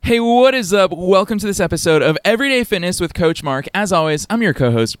Hey, what is up? Welcome to this episode of Everyday Fitness with Coach Mark. As always, I'm your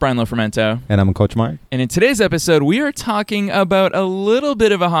co-host, Brian Lofermento. And I'm Coach Mark. And in today's episode, we are talking about a little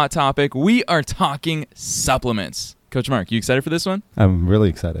bit of a hot topic. We are talking supplements. Coach Mark, you excited for this one? I'm really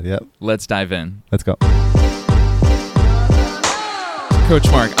excited, yep. Let's dive in. Let's go.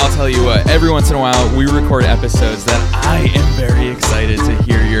 Coach Mark, I'll tell you what, every once in a while, we record episodes that I am very excited to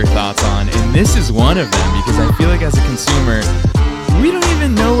hear your thoughts on. And this is one of them because I feel like as a consumer, we don't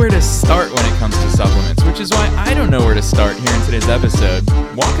even know where to start when it comes to supplements, which is why I don't know where to start here in today's episode.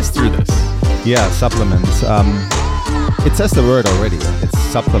 Walk us through this. Yeah, supplements. It says the word already. It's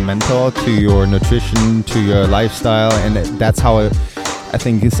supplemental to your nutrition, to your lifestyle, and that's how I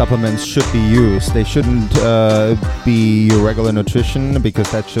think supplements should be used. They shouldn't be your regular nutrition because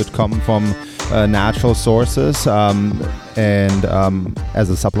that should come from natural sources. And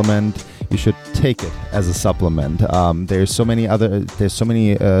as a supplement, you should take it as a supplement. There's so many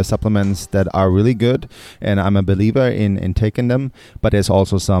supplements that are really good, and I'm a believer in taking them. But there's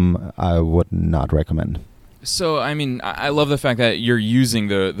also some I would not recommend. So, I mean, I love the fact that you're using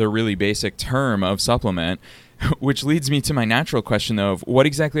the really basic term of supplement, which leads me to my natural question, though, of what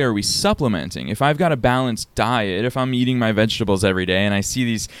exactly are we supplementing? If I've got a balanced diet, if I'm eating my vegetables every day, and I see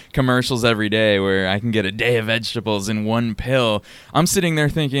these commercials every day where I can get a day of vegetables in one pill, I'm sitting there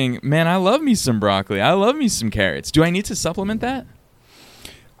thinking, man, I love me some broccoli. I love me some carrots. Do I need to supplement that?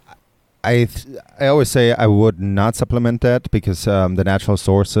 I always say I would not supplement that because the natural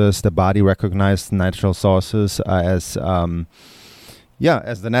sources, the body recognized natural sources as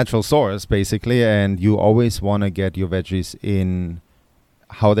the natural source, basically, and you always want to get your veggies in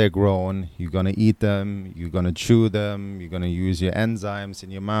how they're grown. You're going to eat them, you're going to chew them, you're going to use your enzymes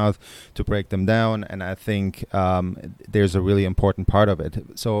in your mouth to break them down, and I think there's a really important part of it.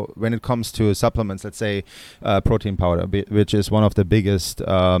 So when it comes to supplements, let's say protein powder, which is one of the biggest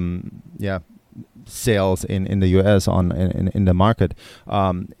sales in the US in the market,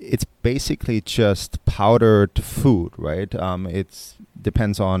 it's basically just powdered food, right? It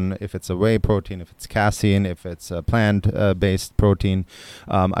depends on if it's a whey protein, if it's casein, if it's a plant-based protein.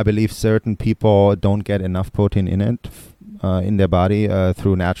 I believe certain people don't get enough protein in it in their body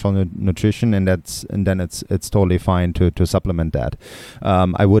through natural nutrition, and then it's totally fine to supplement that.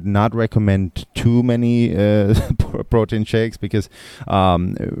 I would not recommend too many protein shakes because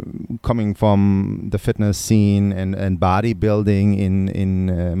coming from the fitness scene and bodybuilding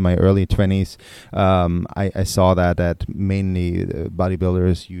in my early 20s, I saw that mainly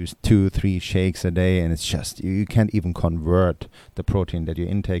bodybuilders use 2-3 shakes a day, and it's just you can't even convert the protein that you're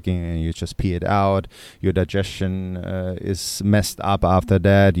intaking, and you just pee it out. Your digestion is messed up after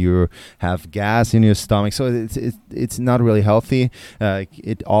that. You have gas in your stomach, so it's not really healthy.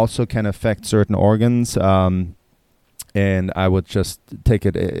 It also can affect certain organs. And I would just take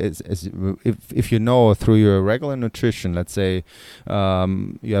it as if you know through your regular nutrition, let's say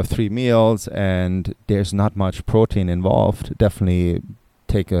you have 3 meals and there's not much protein involved, definitely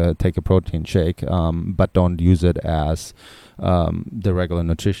take a protein shake, but don't use it as the regular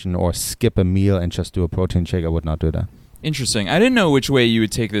nutrition or skip a meal and just do a protein shake. I would not do that. Interesting. I didn't know which way you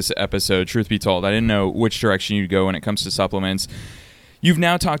would take this episode, truth be told. I didn't know which direction you'd go when it comes to supplements. You've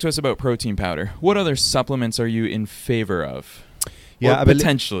now talked to us about protein powder. What other supplements are you in favor of? Yeah,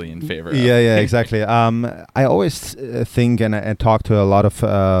 potentially in favor of. Yeah, exactly. I always think and talk to a lot of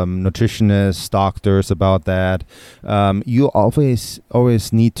nutritionists, doctors about that. You always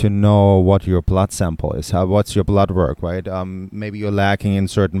need to know what your blood sample is. What's your blood work, right? Maybe you're lacking in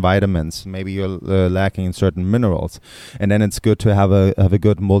certain vitamins. Maybe you're lacking in certain minerals, and then it's good to have a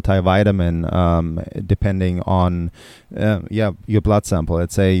good multivitamin depending on your blood sample.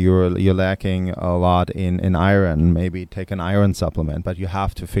 Let's say you're lacking a lot in iron. Maybe take an iron supplement. But you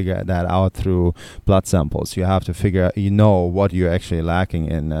have to figure that out through blood samples. You have to what you're actually lacking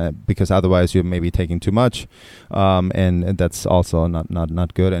in, because otherwise you're maybe taking too much, and that's also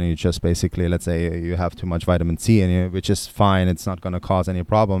not good. And you just basically, let's say you have too much vitamin C in you, which is fine. It's not going to cause any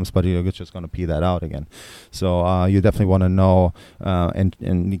problems, but you're just going to pee that out again. So you definitely want to know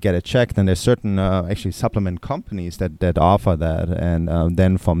and get it checked. And there's certain actually supplement companies that offer that, and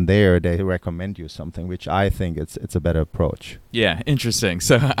then from there they recommend you something, which I think it's a better approach. Yeah, interesting.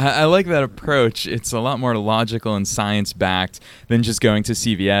 So I like that approach. It's a lot more logical and science-backed than just going to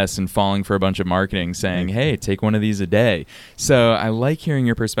CVS and falling for a bunch of marketing saying, hey, take one of these a day. So I like hearing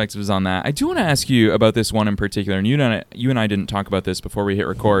your perspectives on that. I do want to ask you about this one in particular, and you and I didn't talk about this before we hit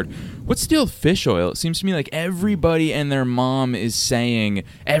record. What's the deal with fish oil? It seems to me like everybody and their mom is saying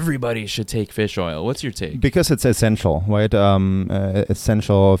everybody should take fish oil. What's your take? Because it's essential, right?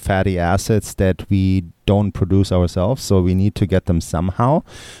 Essential fatty acids that we don't produce ourselves, so we need to get them somehow.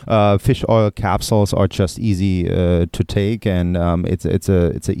 Fish oil capsules are just easy to take, and it's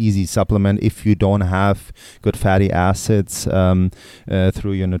an easy supplement if you don't have good fatty acids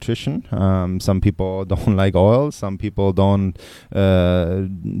through your nutrition. Some people don't like oil. Some people don't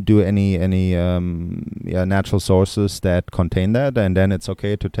do any natural sources that contain that, and then it's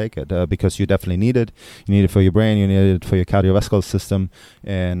okay to take it because you definitely need it. You need it for your brain. You need it for your cardiovascular system,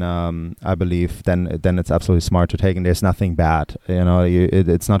 and I believe then it's absolutely smart to take. And there's nothing bad.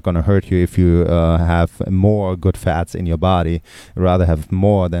 It's not going to hurt you if you have more good fats in your body. Rather have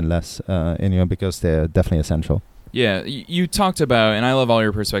more than less in you, because they're definitely essential. Yeah, you talked about, and I love all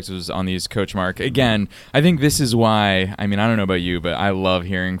your perspectives on these, Coach Mark. Again, I think this is why, I don't know about you, but I love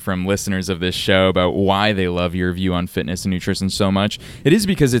hearing from listeners of this show about why they love your view on fitness and nutrition so much. It is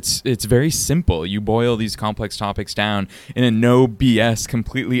because it's very simple. You boil these complex topics down in a no BS,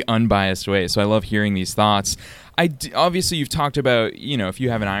 completely unbiased way. So I love hearing these thoughts. Obviously, you've talked about, if you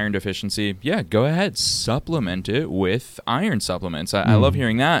have an iron deficiency, go ahead, supplement it with iron supplements. I love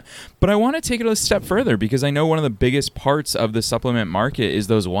hearing that. But I want to take it a step further, because I know one of the biggest parts of the supplement market is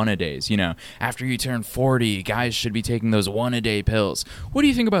those one-a-days. After you turn 40, guys should be taking those one-a-day pills. What do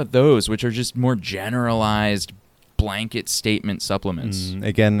you think about those, which are just more generalized blanket statement supplements?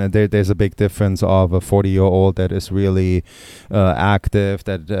 Again, there's a big difference of a 40-year-old that is really active,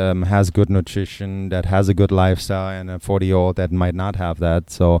 that has good nutrition, that has a good lifestyle, and a 40-year-old that might not have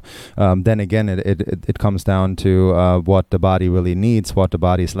that. So then again, it comes down to what the body really needs, what the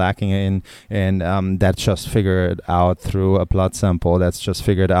body is lacking in, and that's just figured out through a blood sample. That's just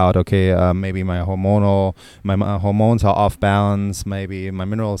figured out, okay, maybe my hormones are off balance, maybe my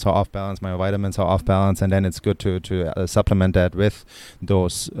minerals are off balance, my vitamins are off balance, and then it's good to supplement that with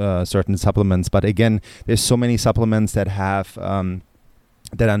those certain supplements. But again, there's so many supplements that have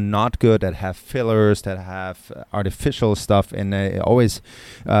that are not good, that have fillers, that have artificial stuff, and I always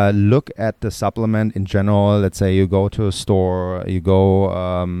look at the supplement in general. Let's say you go to a store, you go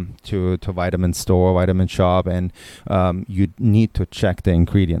to vitamin store, vitamin shop, and you need to check the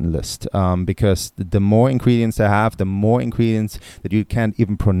ingredient list, because the more ingredients they have, the more ingredients that you can't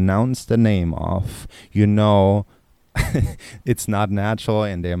even pronounce the name of, it's not natural,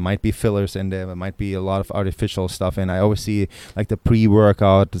 and there might be fillers in there. There might be a lot of artificial stuff, and I always see like the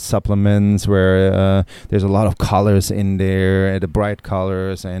pre-workout supplements where there's a lot of colors in there, the bright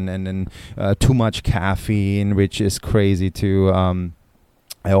colors, and then too much caffeine, which is crazy too.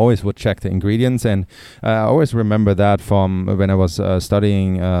 I always would check the ingredients, and I always remember that from when I was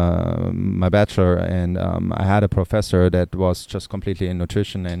studying my bachelor, and I had a professor that was just completely in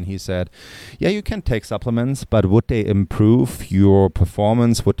nutrition, and he said, yeah, you can take supplements, but would they improve your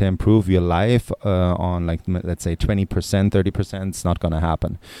performance? Would they improve your life on, like, let's say 20%, 30%? It's not going to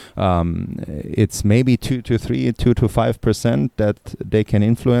happen. It's maybe 2 to 5% that they can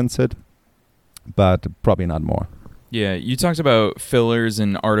influence it, but probably not more. Yeah, you talked about fillers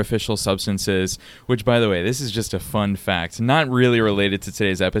and artificial substances, which, by the way, this is just a fun fact, not really related to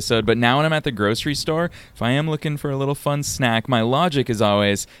today's episode, but now when I'm at the grocery store, if I am looking for a little fun snack, my logic is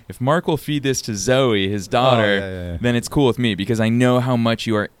always, if Mark will feed this to Zoe, his daughter, then it's cool with me, because I know how much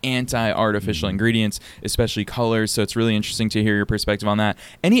you are anti-artificial ingredients, especially colors, so it's really interesting to hear your perspective on that.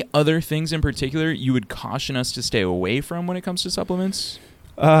 Any other things in particular you would caution us to stay away from when it comes to supplements?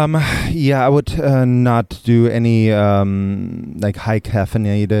 I would not do any like high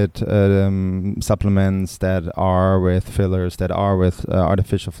caffeinated supplements that are with fillers, that are with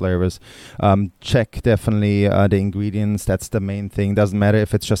artificial flavors. Check definitely the ingredients. That's the main thing. Doesn't matter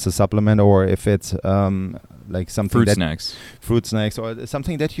if it's just a supplement or if it's like something fruit snacks, or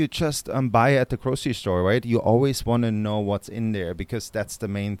something that you just buy at the grocery store, right? You always want to know what's in there, because that's the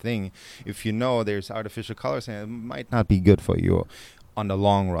main thing. If you know there's artificial colors, and it might not be good for you on the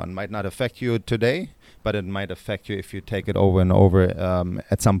long run. Might not affect you today, but it might affect you if you take it over and over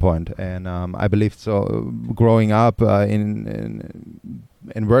at some point. And I believe so. Growing up and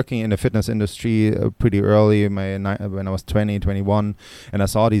working in the fitness industry pretty early, when I was 20, 21, and I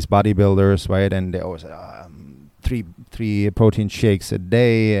saw these bodybuilders, right, and they always three protein shakes a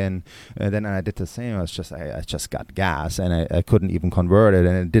day, and then I did the same. I just got gas, and I couldn't even convert it,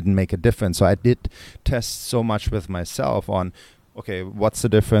 and it didn't make a difference. So I did test so much with myself on, okay, what's the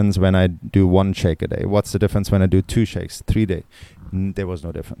difference when I do 1 shake a day? What's the difference when I do 2 shakes, 3 days? There was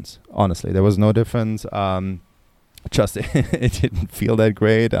no difference. Honestly, there was no difference. Just it didn't feel that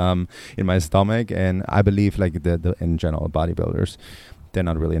great in my stomach, and I believe like the in general bodybuilders, they're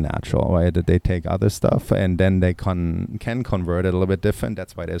not really natural, right? That they take other stuff and then they can convert it a little bit different.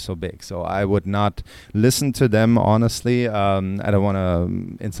 That's why they're so big. So I would not listen to them, honestly. I don't want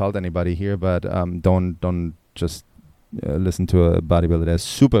to insult anybody here, but don't just listen to a bodybuilder that's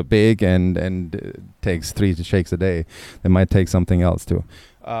super big and takes 3 shakes a day. They might take something else too.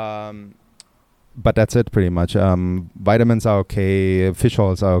 But that's it pretty much. Vitamins are okay, fish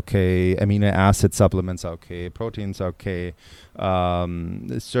oils are okay, amino acid supplements are okay, proteins are okay.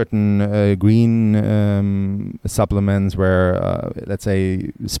 Certain green supplements where, let's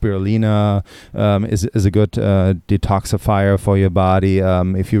say, spirulina is a good detoxifier for your body.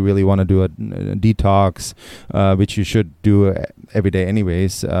 If you really want to do a detox, which you should do every day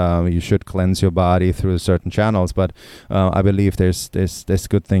anyways, you should cleanse your body through certain channels. But I believe there's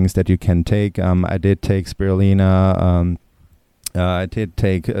good things that you can take. I did take spirulina. I did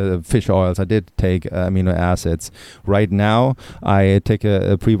take fish oils. I did take amino acids. Right now, I take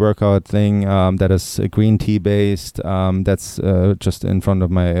a pre-workout thing that is green tea based. That's just in front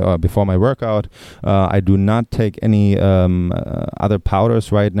of my before my workout. I do not take any other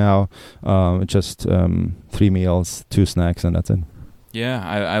powders right now. Just 3 meals, 2 snacks, and that's it. Yeah,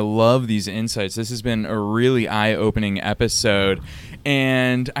 I love these insights. This has been a really eye-opening episode.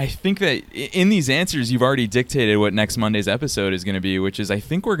 And I think that in these answers, you've already dictated what next Monday's episode is going to be, which is I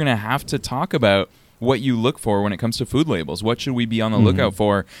think we're going to have to talk about what you look for when it comes to food labels. What should we be on the lookout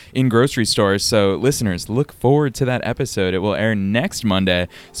for in grocery stores? So listeners, look forward to that episode. It will air next Monday.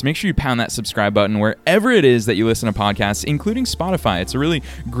 So make sure you pound that subscribe button wherever it is that you listen to podcasts, including Spotify. It's a really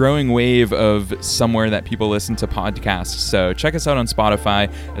growing wave of somewhere that people listen to podcasts. So check us out on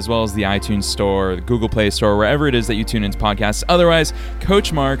Spotify, as well as the iTunes Store, the Google Play Store, wherever it is that you tune into podcasts. Otherwise,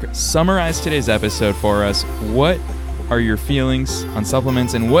 Coach Mark summarized today's episode for us. What are your feelings on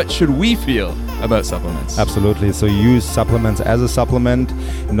supplements, and what should we feel about supplements? Absolutely. So use supplements as a supplement.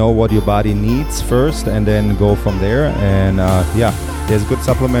 Know what your body needs first, and then go from there. And there's good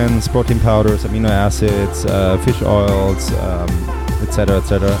supplements, protein powders, amino acids, fish oils, etc.,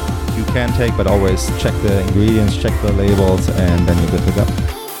 etc. You can take, but always check the ingredients, check the labels, and then you're good to go.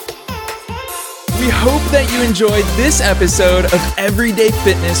 We hope that you enjoyed this episode of Everyday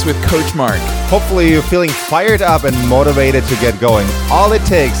Fitness with Coach Mark. Hopefully you're feeling fired up and motivated to get going. All it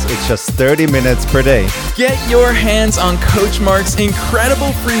takes is just 30 minutes per day. Get your hands on Coach Mark's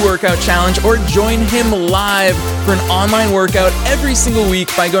incredible free workout challenge, or join him live for an online workout every single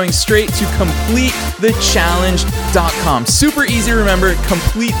week by going straight to CompleteTheChallenge.com. Super easy to remember,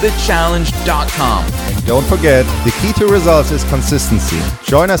 CompleteTheChallenge.com. And don't forget, the key to results is consistency.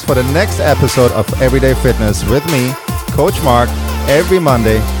 Join us for the next episode of Everyday Fitness with me, Coach Mark, every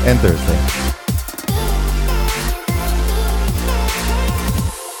Monday and Thursday.